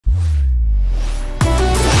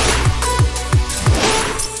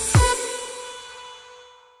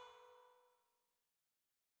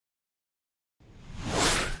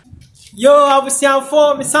Yo, I was here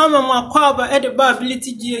for some of my quaba at the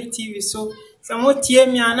Ability GTV. So, some more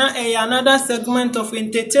Tiemiana, another segment of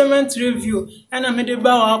entertainment review, and I'm at the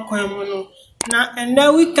bar. Now, and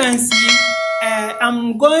then we can see,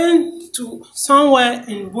 I'm going to somewhere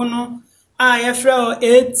in Bono,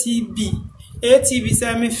 ATB. ATB, so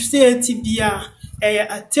I'm ATB.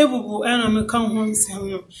 A table and I'm home.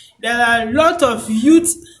 There are a lot of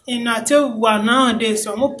youth in a table nowadays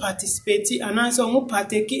who participate and also who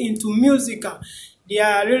partake into music. They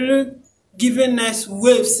are really giving us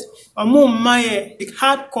waves. The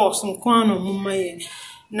hardcore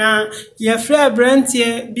now your friend Brent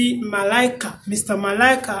here be Malyka, Mr.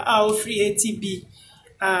 Malyka, our free ATB.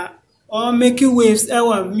 Or making waves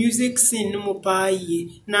our music scene no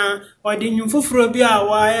paye na or the new fufuro bi a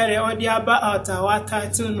wire or the Yaba out our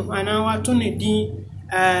title no and our Tony din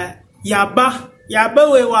Yaba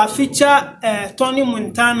we wa feature Tony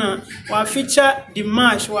Montana wa feature the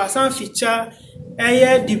Marsh wa some feature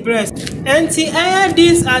the breast enti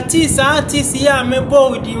this artist here me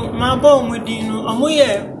bow with you my bow with you no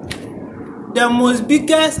omoye the most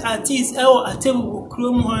biggest artist our atable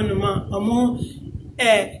chrome one ma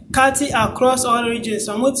Catty across all regions.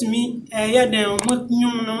 So to me, yeah, then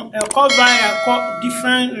cover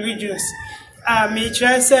different regions. Me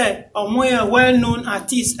try say, more well-known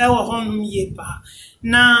artists ever home yepa.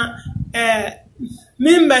 Now,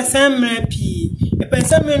 member some repi. A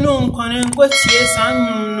person me no konen go tie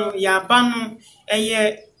san no Yaba no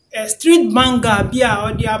street banger bia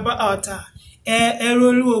or the Yaba outer.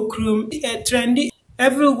 Rolu okrum trendy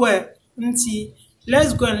everywhere.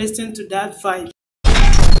 Let's go and listen to that vibe.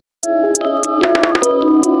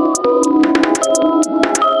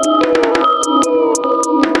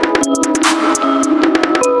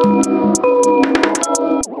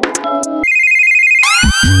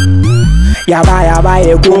 Yaba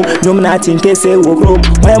ego, nyom na tinke se wogrom.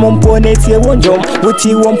 Why mumpo neti wonjom,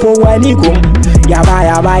 buti wompo wanikum.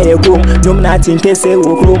 Yaba ego, nyom na tinke se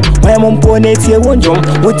wogrom. Why mumpo neti wonjom,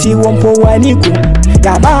 buti wompo wanikum.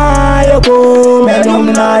 Yaba ego,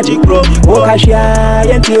 menom na jikro. Okashia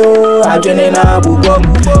yentio, ajene na bugom.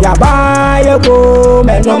 Yaba ego,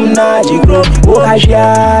 menom na jikro.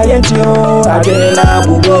 Okashia yentio, ajene na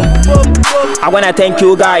bugom. I wanna thank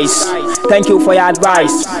you guys. Thank you for your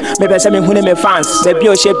advice. Maybe some of my fans, maybe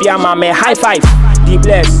you shape your mama high five. Be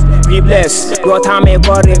blessed, your time may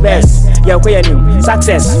go reverse. Your way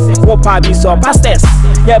success, what be so pastors.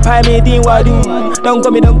 Yeah, pay me din wadu. Don't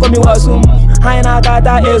come me wasum. I na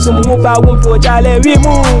gata esum mupa wumpo jale we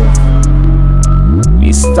move.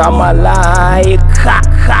 Mr. Malyka.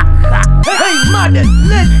 Hey, mother,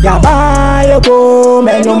 Yaba ego,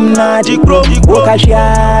 menom na jikro.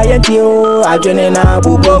 Okashia yentio, ajene na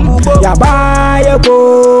bugom. Yaba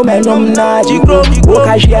ego, menom na jikro.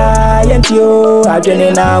 Okashia yentio,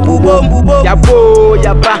 ajene na bugom.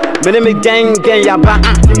 Yaba, meneme gang Yaba.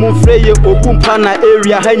 Imu freye obumpa na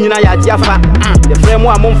area hanyina ya jafa. The frame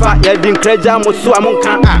wa mumfa, ya din kreja musu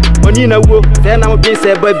amunka. Onina wo, tena mo bin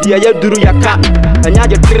se babia ya duru yaka.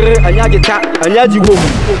 Anyaje kr, anyaje ta, anyaje wo.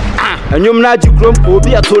 Anyom na jikrom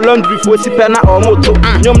obi ato laundry fo sipe na omoto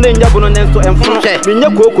nyom na nyabono nenso emfono menye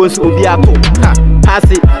kokonso obi ato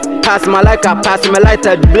pass Malyka pass me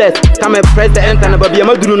lighter bless come press the enter na babia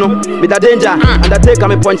maduru no with the danger undertake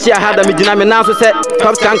me ponchi hada me gina me na so se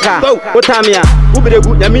top tanka otamia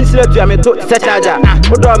ubiregu ya minsire tu ya me to se charger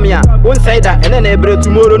odomia won saida ene na ebre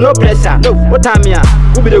tomorrow no pressure otamia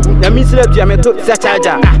ubiregu ya minsire tu ya me to se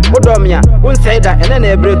charger odomia won saida ene na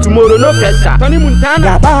ebre tomorrow no pressure Tony Montana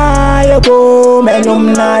Yaba ego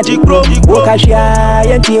menom na jikro Okashia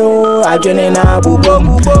yentio ajene na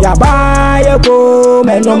bugom Yaba ego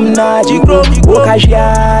menom na jikro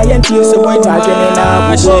Okashia yentio ajene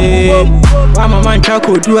na bugom Wama mancha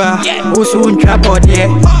kodua Osu uncha bodye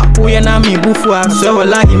Uye na mi bufua So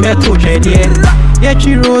wala imeto jedye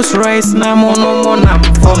Yechi Rolls Royce na mono na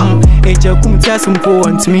mfom Eja kumtia simpo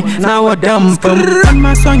want me Now what damn And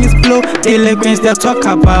my song is blow Eloquence they talk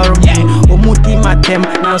about me Omuti matem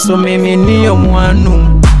Na so meme ni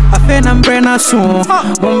omwanu Afena mbrena soon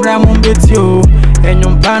Mumbra mumbetio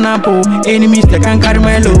Enyom panabo Enemies they can carry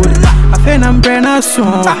my load Afena mbrena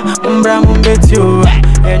soon Mumbra mumbetio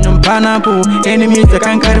Enyom panabo Enemies they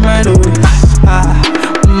can carry my load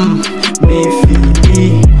Me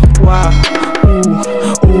feel wow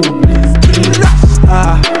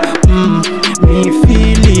me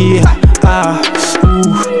feel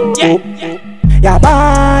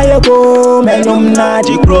Yaba ego menom na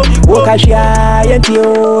jikro Okashia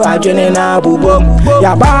yentio ajene na bugom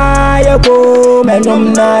Yaba ego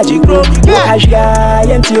menom na jikro Okashia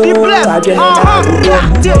yentio ajene na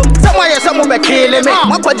bugom mo be kill me.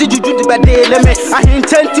 Mo kwaji juju di be deal me. I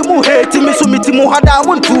intend to mu hate me so me ti mu hada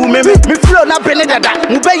won to me. Me flow na bene dada.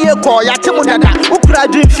 Mu be ye ko ya te mu dada. Ukura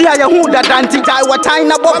dream fear ya hu dada nti jai watai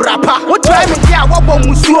na bobrapa. Wo try me dia wo bom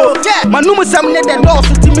musuo. Yeah, manum sam ne de loss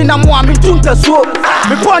ti mi na mo am tunta so.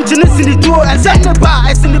 Me punch ni sini do and send me ba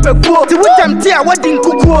I send be go. Ti with them tia what din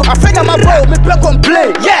kukuo. I figure my bro me play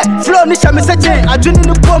complain. Yeah, flow ni sha me say I dream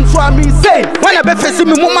ni bomb so I mean say. When I be face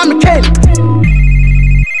me mo mama ken.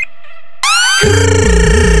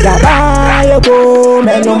 Yaba yego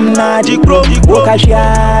menum na jikro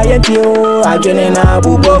Wakashia yentio ajene na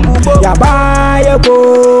bubo Yaba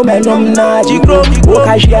yego menum na jikro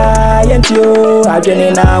Wakashia yentio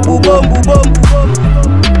ajene na bubo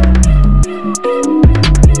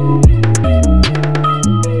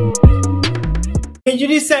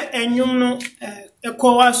Ejiri se enyum no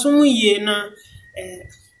ekowa sumu ye na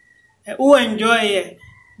who enjoy it.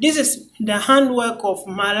 This is the handwork of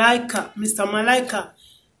Malyka, Mr. Malyka.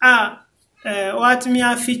 What me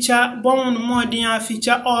a feature, bon more than a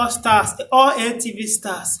feature all stars, all ATV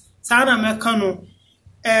stars. Sana Mekano,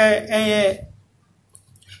 The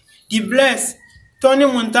Bless, Tony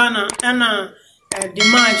Montana, and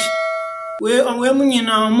Dimash. We munye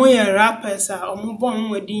na omoye rappers omubon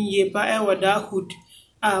wedin ye ba e wada hood.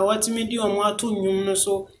 What me di omo nyum no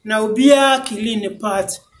so. Na obia killing the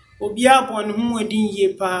part. Obia bon hu wedin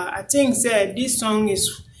ye pa. I think say this song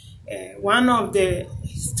is one of the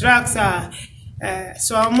tracks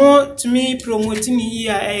so more to me promoting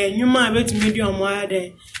here nyuma bet me di omo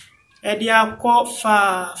ade. E dia ko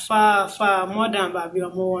far more than baby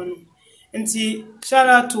omo one. Nti shout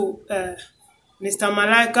out to Mr.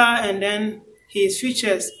 Malyka and then his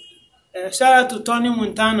features. Shout out to Tony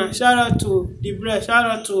Montana, shout out to The Bread, shout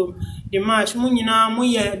out to The March. Munyina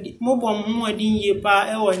muye mubom muadin ye pa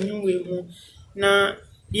e wa nyuwe mu. Na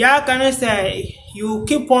the can say you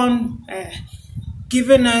keep on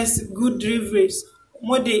giving us good reviews.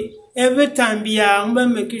 Mode every time be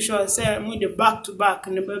make sure say mode back to back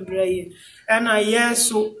in the baby. And yes,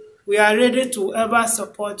 so we are ready to ever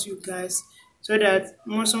support you guys. So that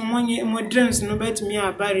most dreams no bet me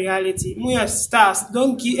about reality. More stars.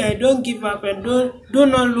 Don't give up and do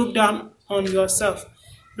not look down on yourself.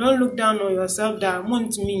 Don't look down on yourself. That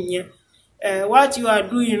won't mean what you are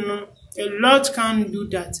doing. A lot can do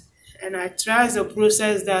that, and I trust the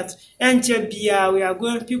process that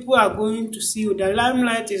people are going to see you. The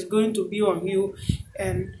limelight is going to be on you,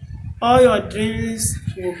 and all your dreams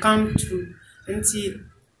will come true. Until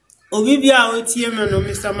Obibia OTM and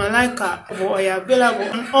Mr. Malyka are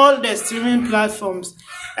available on all the streaming platforms.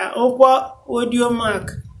 Okwa Audio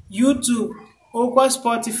Mark, YouTube, Okwa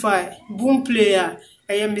Spotify, Boom Player,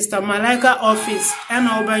 Mr. malykaoffice, and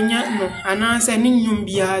Obanya no announce any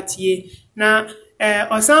nyumbia tie. Na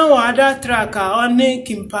osan wada track on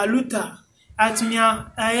Kimpaluta at me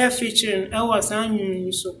featuring wasan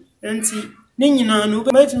nyum so. Enti ni nyina no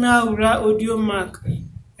betimi awura Audio Mark,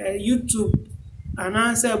 YouTube and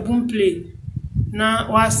answer Boom Play.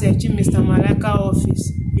 Now, while searching Mr.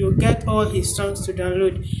 Malykaoffice, you'll get all his songs to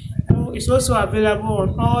download. It's also available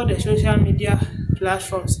on all the social media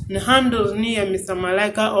platforms. The handles near Mr.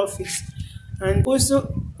 Malykaoffice. And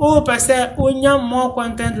also, more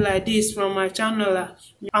content like this from my channel.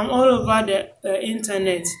 I'm all over the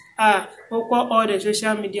internet. All the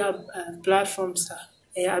social media platforms.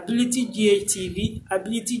 Ability GH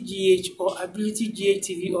Ability GH, or Ability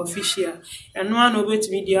GH official. And one over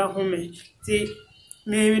to media home. See,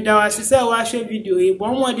 maybe that was say watch a video.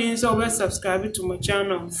 One more day, so subscribe to my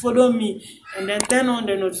channel, follow me, and then turn on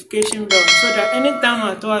the notification bell so that anytime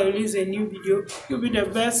at all I release a new video, you'll be the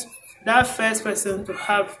first person to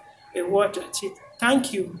have a watch at it.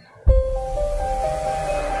 Thank you.